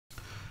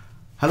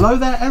Hello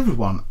there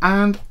everyone,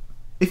 and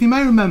if you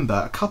may remember,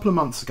 a couple of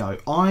months ago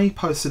I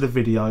posted a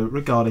video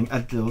regarding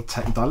a little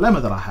tech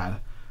dilemma that I had.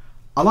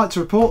 I'd like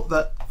to report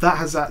that that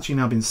has actually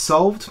now been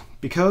solved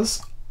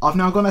because I've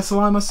now got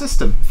SLI in my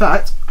system. In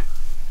fact,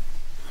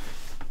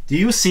 do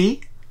you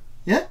see?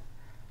 Yeah?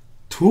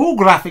 2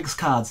 graphics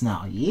cards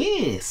now,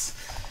 yes!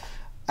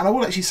 And I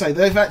will actually say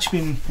they've actually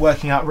been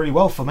working out really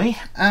well for me,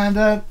 and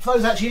for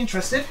those actually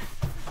interested,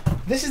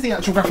 this is the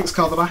actual graphics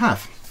card that I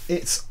have.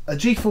 It's a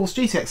GeForce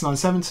GTX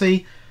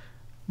 970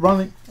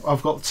 running.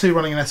 I've got 2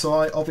 running in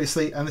SLI,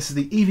 obviously, and this is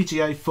the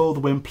EVGA for the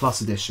Win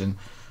Plus edition.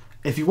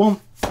 If you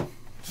want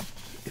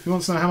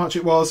to know how much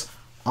it was,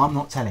 I'm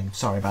not telling.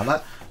 Sorry about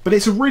that. But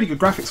it's a really good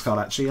graphics card,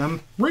 actually.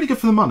 Really good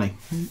for the money.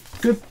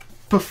 Good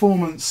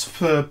performance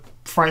per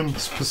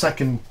frames per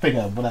second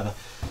figure, whatever.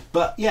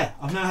 But yeah,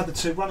 I've now had the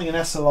 2 running in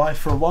SLI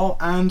for a while,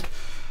 and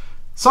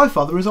so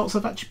far the results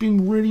have actually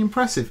been really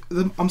impressive.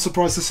 I'm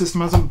surprised the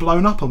system hasn't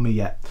blown up on me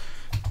yet.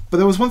 But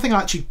there was one thing I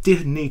actually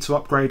did need to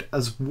upgrade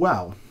as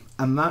well,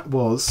 and that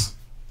was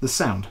the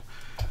sound.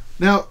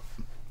 Now,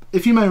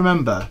 if you may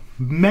remember,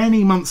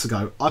 many months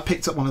ago I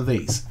picked up one of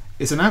these.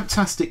 It's an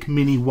Amptastic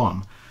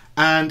Mini-1,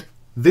 and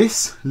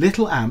this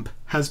little amp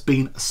has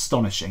been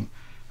astonishing.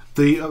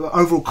 The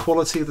overall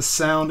quality of the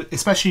sound,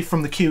 especially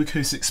from the Q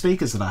acoustic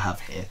speakers that I have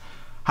here,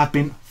 have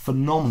been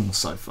phenomenal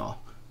so far.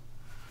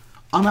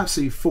 I'm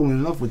absolutely falling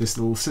in love with this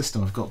little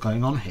system I've got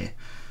going on here.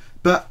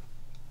 But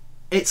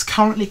it's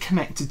currently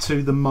connected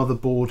to the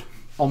motherboard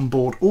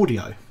onboard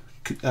audio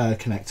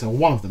connector, or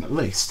one of them at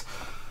least.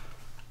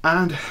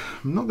 And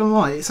I'm not going to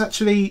lie, it's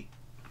actually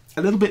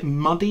a little bit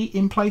muddy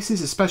in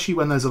places, especially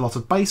when there's a lot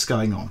of bass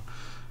going on.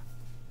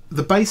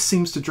 The bass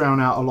seems to drown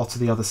out a lot of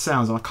the other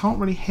sounds, and I can't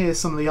really hear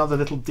some of the other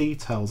little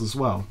details as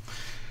well.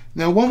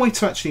 Now, one way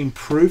to actually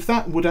improve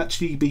that would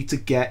actually be to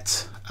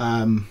get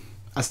a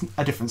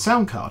different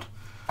sound card,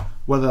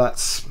 whether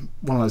that's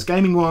one of those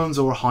gaming ones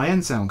or a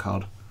high-end sound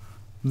card.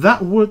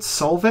 That would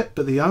solve it,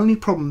 but the only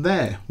problem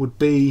there would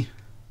be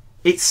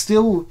it's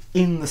still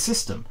in the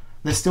system.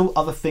 There's still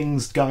other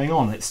things going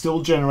on. It's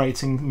still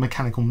generating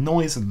mechanical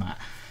noise and that.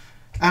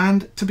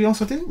 And to be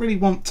honest, I didn't really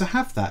want to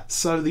have that.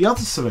 So the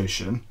other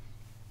solution,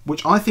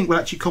 which I think would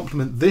actually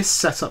complement this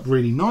setup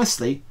really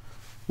nicely,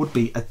 would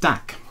be a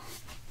DAC.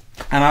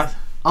 And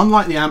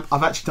unlike the amp,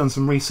 I've actually done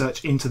some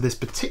research into this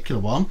particular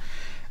one,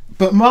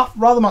 but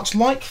rather much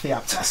like the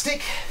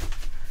Amptastic,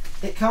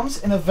 it comes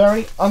in a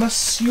very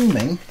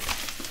unassuming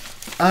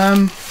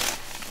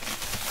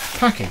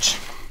package,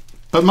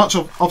 but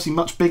obviously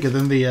much bigger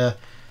than the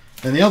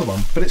other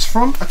one. But it's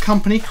from a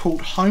company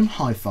called Home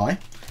Hi-Fi,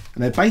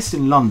 and they're based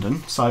in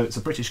London, so it's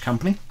a British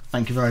company.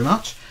 Thank you very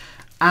much.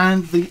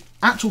 And the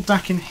actual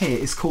DAC in here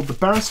is called the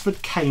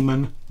Beresford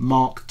Caiman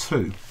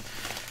MKII.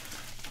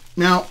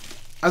 Now,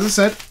 as I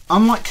said,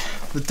 unlike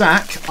the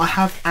DAC, I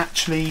have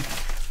actually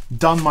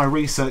done my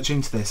research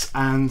into this,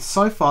 and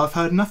so far I've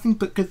heard nothing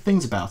but good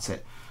things about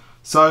it.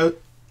 So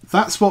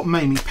that's what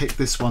made me pick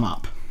this one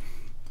up.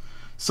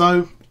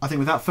 So I think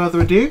without further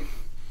ado,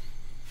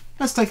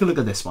 let's take a look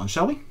at this one,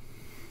 shall we?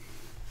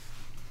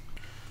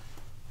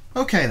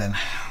 Okay then.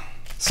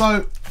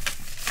 So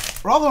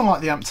rather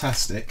unlike the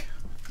Amptastic,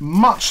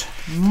 much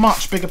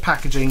bigger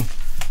packaging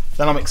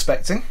than I'm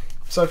expecting.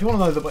 So if you want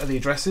to know where the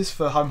address is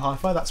for Home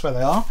Hi-Fi, that's where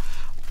they are.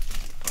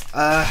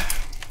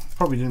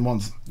 Probably didn't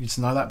want you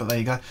to know that, but there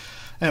you go.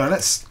 Anyway,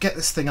 let's get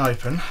this thing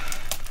open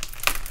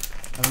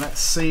and let's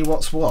see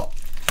what's what.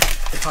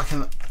 If I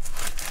can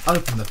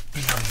open the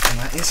bloody thing,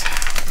 that is.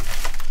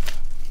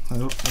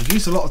 I've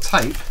used a lot of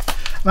tape.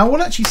 Now I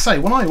will actually say,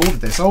 when I ordered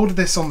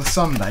this on the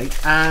Sunday,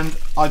 and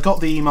I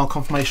got the email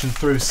confirmation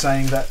through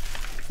saying that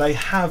they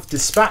have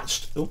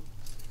dispatched, oh,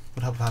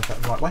 would help if I had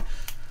that the right way,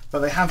 but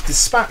they have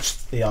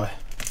dispatched the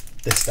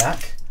this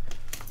DAC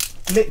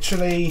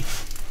literally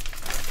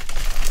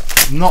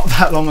not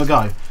that long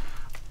ago.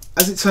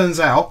 As it turns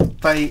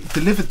out, they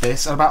delivered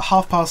this at about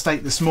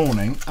 8:30 this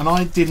morning, and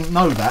I didn't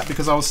know that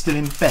because I was still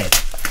in bed,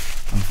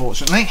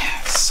 unfortunately.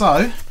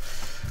 So,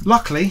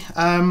 luckily,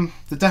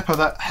 the depot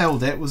that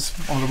held it was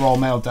one of the Royal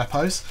Mail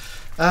depots.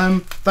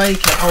 They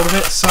kept hold of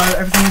it, so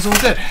everything was all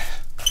good.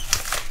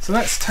 So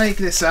let's take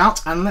this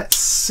out and let's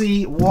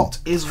see what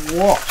is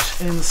what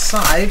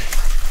inside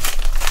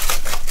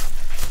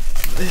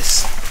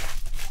this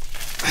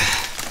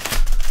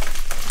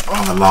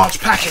rather large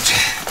package.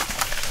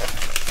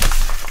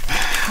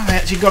 I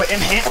actually got it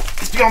in here.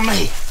 It's beyond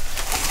me.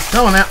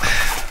 Come on now.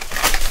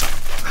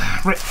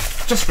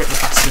 Just rip the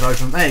plastic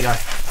open. There you go.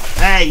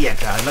 There you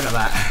go. Look at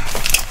that.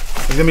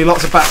 There's going to be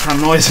lots of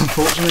background noise,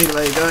 unfortunately, but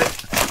there you go.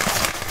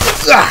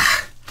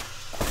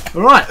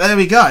 Right, there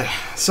we go.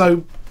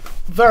 So,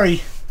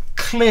 very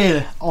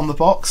clear on the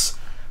box.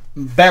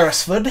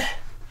 Beresford.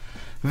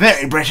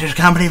 Very British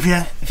company,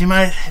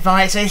 if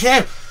I say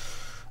so.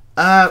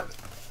 But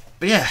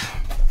yeah.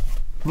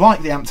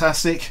 Like the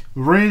Amptastic,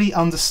 really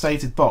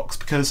understated box,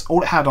 because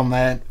all it had on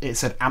there, it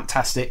said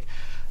Amptastic,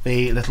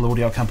 the little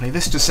audio company.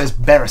 This just says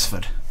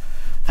Beresford,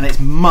 and it's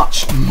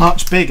much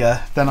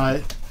bigger than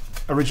I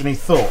originally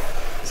thought.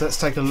 So let's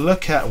take a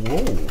look at,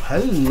 whoa,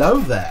 hello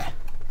there.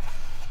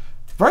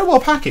 very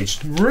well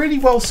packaged, really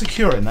well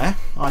secure in there,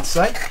 I'd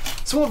say.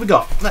 So what have we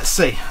got? Let's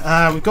see.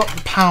 We've got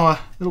the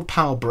little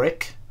power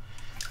brick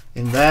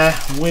in there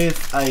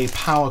with a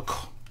power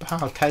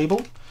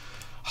cable.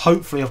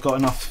 Hopefully I've got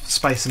enough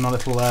space in my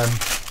little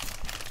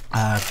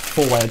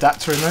 4-way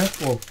adapter in there.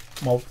 Well,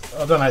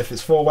 I don't know if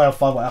it's 4-way or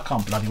 5-way, I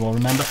can't bloody well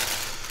remember.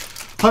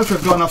 Hopefully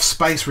I've got enough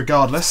space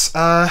regardless.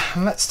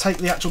 Let's take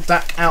the actual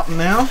DAC out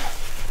now.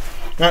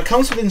 Now it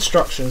comes with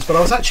instructions, but I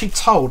was actually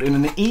told in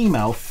an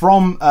email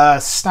from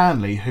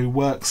Stanley, who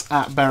works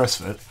at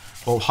Beresford,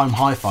 or Home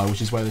Hi-Fi, which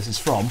is where this is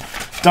from,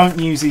 don't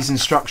use these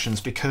instructions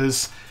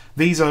because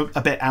these are a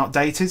bit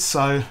outdated,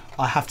 so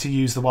I have to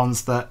use the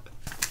ones that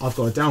I've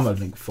got a download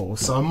link for.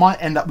 So I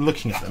might end up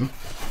looking at them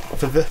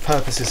for the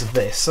purposes of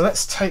this. So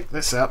let's take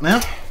this out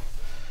now.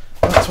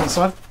 That's one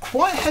side.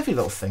 Quite a heavy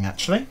little thing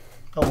actually,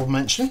 I will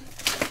mention.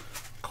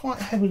 Quite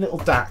a heavy little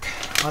DAC,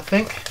 I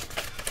think.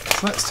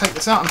 So let's take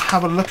this out and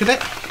have a look at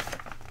it.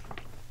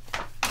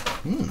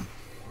 And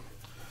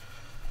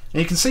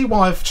you can see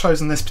why I've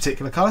chosen this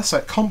particular colour, so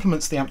it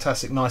complements the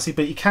Amptastic nicely,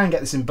 but you can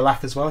get this in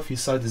black as well if you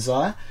so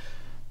desire.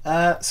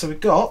 So we've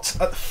got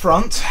at the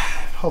front,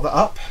 hold that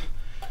up,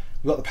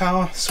 we've got the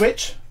power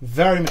switch,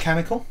 very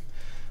mechanical.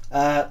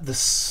 The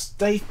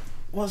state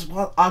was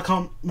what I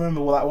can't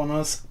remember what that one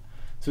was.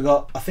 So we've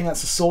got, I think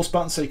that's the source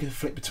button, so you can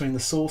flip between the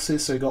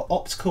sources. So we've got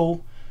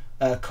optical,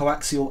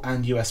 coaxial,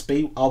 and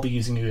USB. I'll be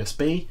using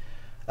USB.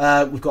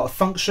 We've got a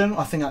function,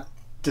 I think that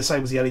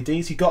disables the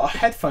LEDs. You've got a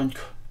headphone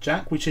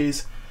jack, which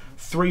is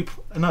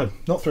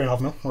not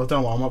 3.5 mil. Well, I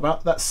don't know what I'm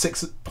about. That's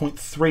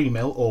 6.3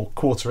 mil or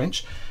 1/4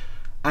 inch.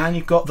 And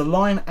you've got the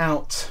line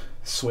out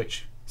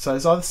switch. So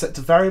it's either set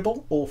to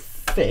variable or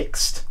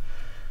fixed.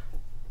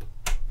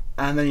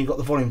 And then you've got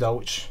the volume dial,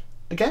 which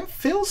again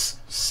feels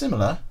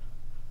similar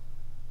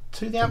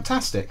to the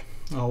Amptastic,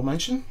 I'll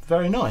mention.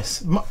 Very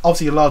nice.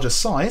 Obviously a larger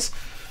size,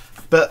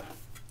 but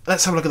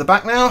let's have a look at the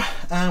back now.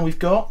 And we've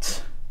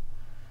got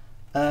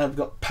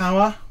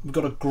power, we've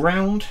got a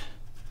ground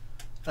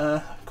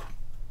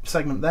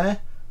segment there.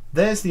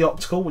 There's the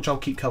optical, which I'll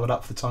keep covered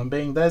up for the time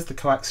being. There's the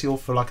coaxial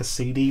for like a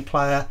CD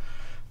player.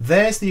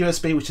 There's the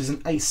USB, which is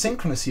an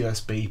asynchronous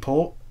USB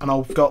port, and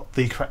I've got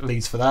the correct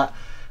leads for that.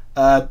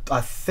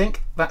 I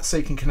think that's so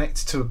you can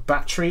connect to a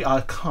battery.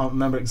 I can't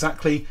remember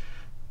exactly,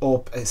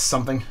 or it's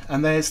something.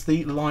 And there's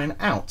the line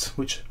out,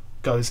 which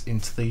goes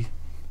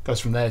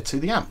from there to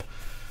the amp.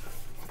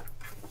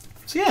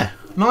 So yeah,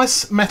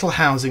 nice metal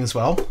housing as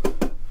well.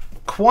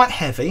 Quite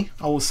heavy,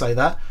 I will say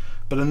that,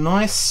 but a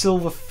nice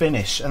silver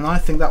finish, and I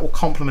think that will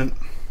complement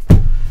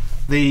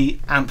the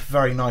amp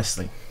very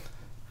nicely.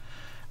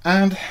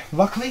 And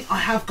luckily I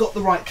have got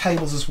the right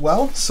cables as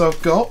well. So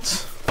I've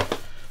got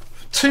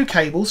 2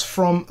 cables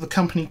from the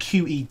company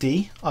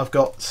QED. I've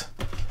got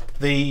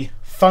the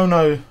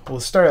phono or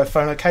the stereo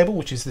phono cable,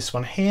 which is this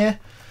one here,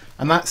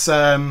 and that's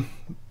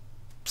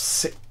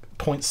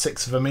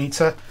 6.6 of a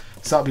meter,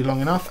 so that'll be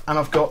long enough. And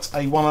I've got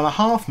a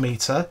 1.5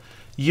 meter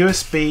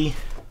USB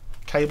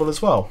cable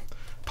as well,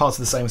 part of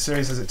the same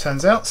series as it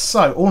turns out.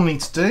 So all I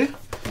need to do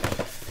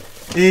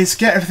is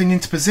get everything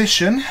into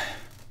position,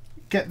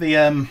 get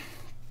the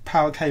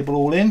power cable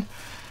all in,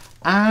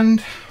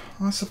 and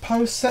I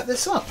suppose set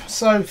this up.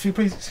 So if you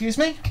please excuse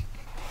me,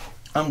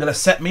 I'm going to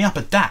set me up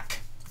a DAC.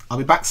 I'll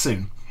be back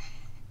soon.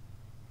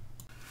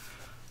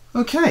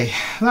 Okay,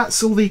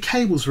 that's all the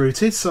cables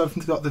routed. So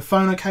I've got the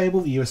phono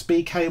cable, the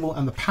USB cable,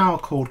 and the power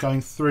cord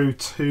going through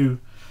to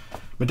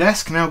my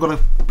desk. Now I've got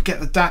to get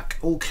the DAC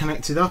all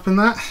connected up in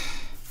that.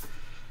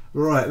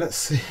 Right, let's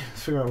see,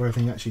 let's figure out where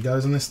everything actually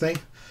goes on this thing.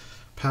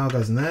 Power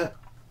goes in there,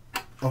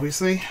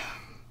 obviously.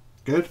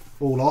 Good,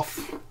 all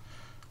off.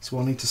 That's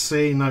what I need to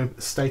see. No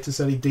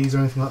status LEDs or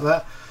anything like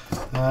that.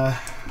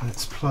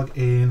 Let's plug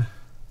in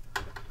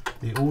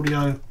the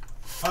audio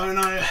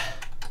phono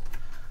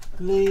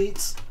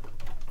leads.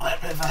 I have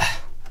a bit of a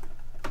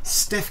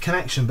stiff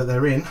connection, but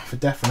they're in for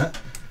definite.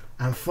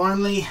 And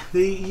finally,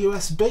 the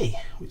USB,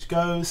 which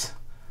goes,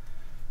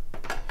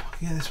 if I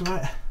can get this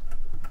right,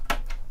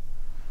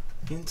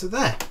 into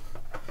there.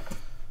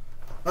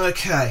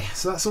 Okay,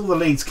 so that's all the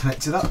leads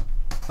connected up.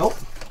 Oh,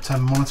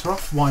 turn the monitor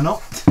off, why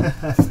not?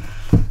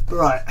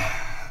 Right,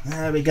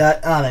 there we go.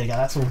 Ah, there we go,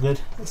 that's all good.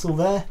 That's all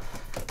there.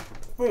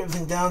 Move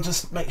everything down,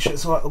 just make sure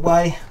it's all out of the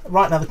way.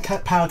 Right now the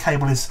power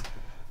cable is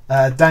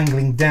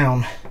dangling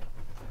down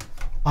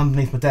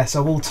underneath my desk,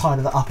 so I will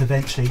tidy that up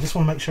eventually. Just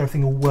want to make sure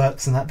everything all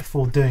works and that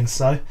before doing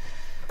so.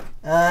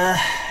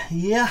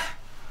 Yeah,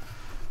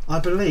 I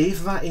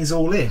believe that is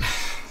all in.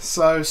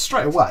 So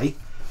straight away,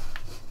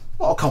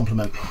 what a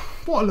compliment.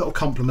 What a little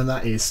compliment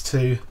that is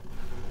to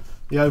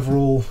the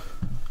overall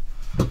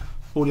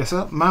audio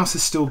setup. Mouse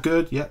is still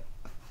good, yep.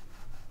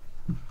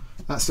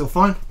 That's still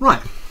fine.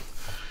 Right.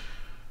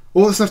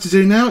 All that's left to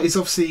do now is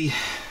obviously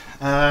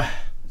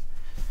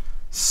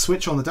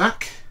switch on the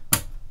DAC.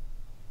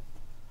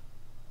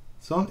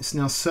 It's on. It's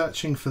now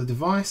searching for the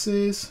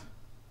devices.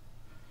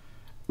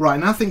 Right,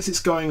 now thinks it's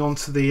going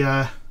onto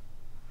the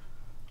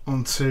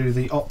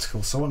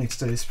optical. So what I need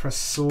to do is press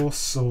source,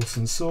 source,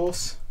 and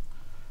source.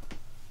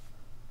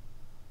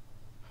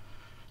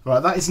 Right,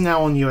 that is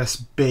now on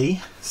USB.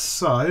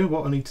 So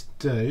what I need to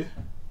do,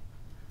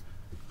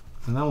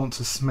 and I want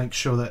to make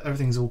sure that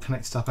everything's all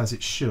connected up as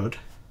it should.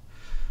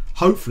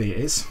 Hopefully it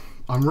is.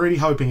 I'm really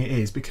hoping it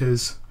is,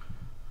 because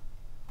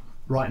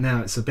right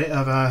now it's a bit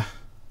of a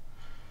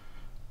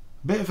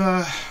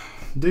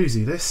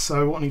doozy this.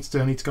 So what I need to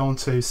do, I need to go on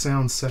to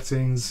sound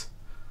settings.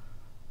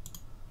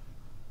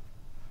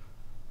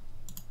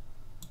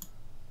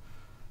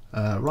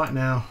 Right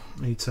now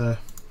I need to,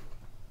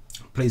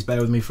 please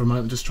bear with me for a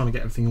moment, I'm just trying to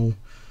get everything all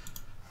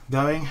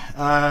going.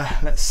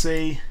 Let's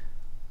see,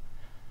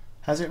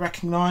 has it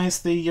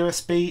recognised the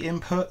USB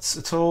inputs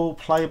at all?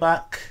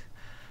 Playback,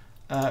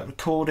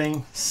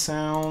 recording,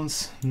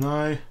 sounds,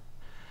 no.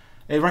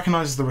 It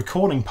recognises the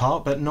recording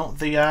part but not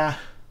the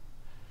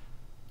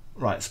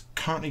right, it's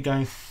currently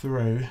going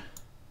through.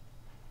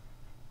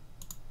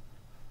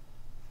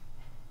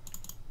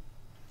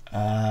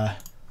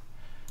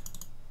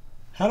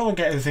 How do I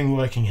get everything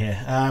working here?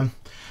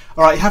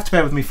 Alright, you have to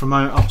bear with me for a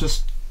moment. I'm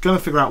just going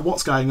to figure out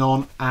what's going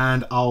on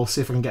and I'll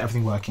see if I can get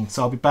everything working.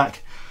 So I'll be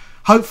back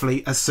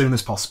hopefully as soon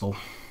as possible.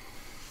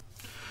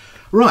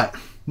 Right,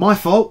 my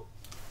fault.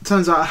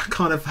 Turns out I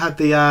kind of had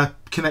the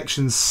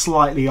connections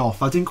slightly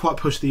off. I didn't quite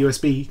push the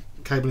USB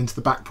cable into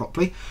the back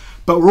properly,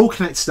 but we're all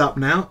connected up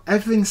now.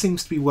 Everything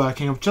seems to be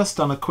working. I've just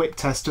done a quick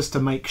test just to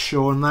make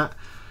sure on that.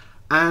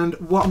 And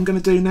what I'm going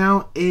to do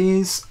now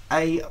is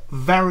a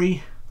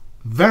very,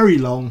 very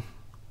long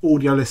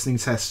audio listening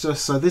test,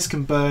 just so this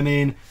can burn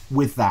in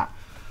with that.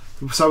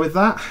 So with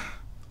that,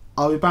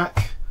 I'll be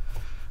back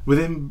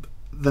within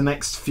the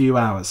next few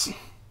hours.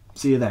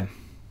 See you then.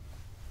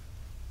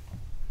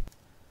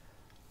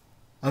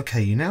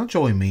 Okay, you now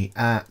join me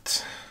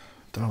at,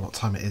 don't know what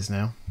time it is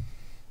now,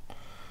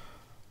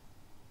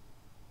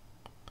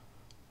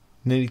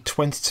 nearly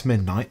 20 to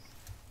midnight,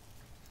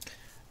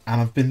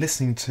 and I've been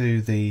listening to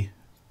the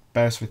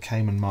Beresford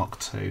Caiman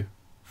MKII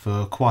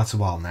for quite a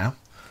while now,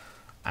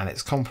 and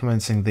it's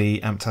complementing the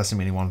Amptastic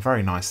Mini-1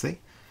 very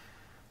nicely,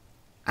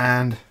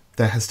 and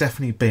there has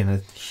definitely been a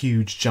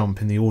huge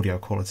jump in the audio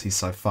quality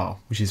so far,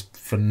 which is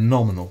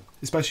phenomenal,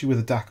 especially with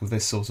a DAC of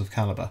this sort of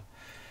calibre.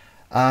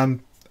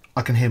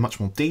 I can hear much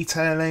more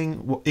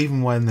detailing,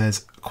 even when there's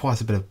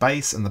quite a bit of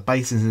bass, and the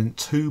bass isn't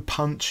too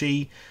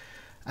punchy,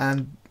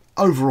 and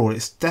overall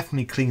it's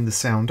definitely cleaned the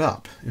sound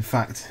up. In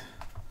fact,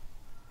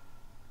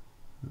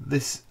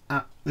 this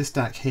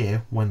DAC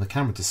here, when the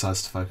camera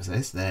decides to focus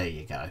this, there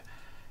you go,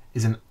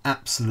 is an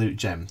absolute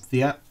gem.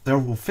 The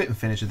overall fit and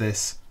finish of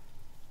this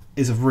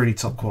is of really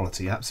top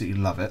quality. Absolutely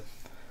love it.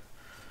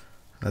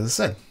 As I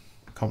said,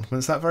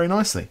 complements that very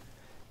nicely.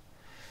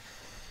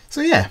 So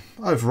yeah,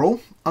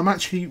 overall, I'm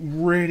actually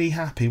really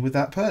happy with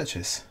that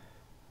purchase.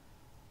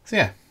 So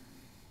yeah,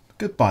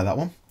 goodbye that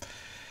one.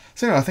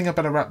 So anyway, I think I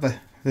better wrap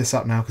this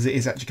up now, because it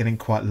is actually getting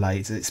quite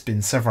late. It's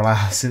been several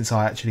hours since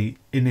I actually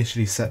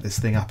initially set this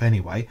thing up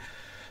anyway.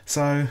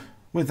 So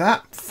with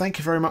that, thank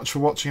you very much for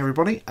watching,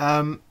 everybody.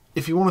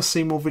 If you want to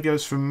see more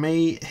videos from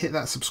me, hit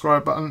that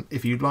subscribe button.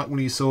 If you like what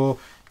you saw,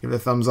 give it a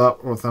thumbs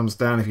up or a thumbs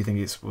down. If you think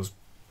it was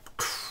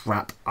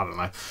crap, I don't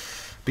know.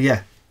 But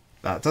yeah,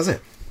 that does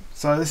it.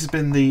 So this has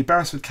been the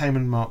Beresford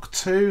Caiman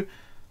MKII.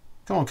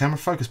 Come on, camera,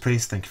 focus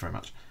please. Thank you very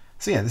much.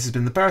 So yeah, this has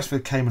been the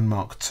Beresford Caiman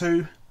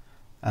MKII.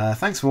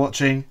 Thanks for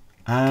watching,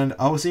 and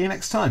I will see you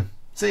next time.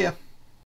 See ya.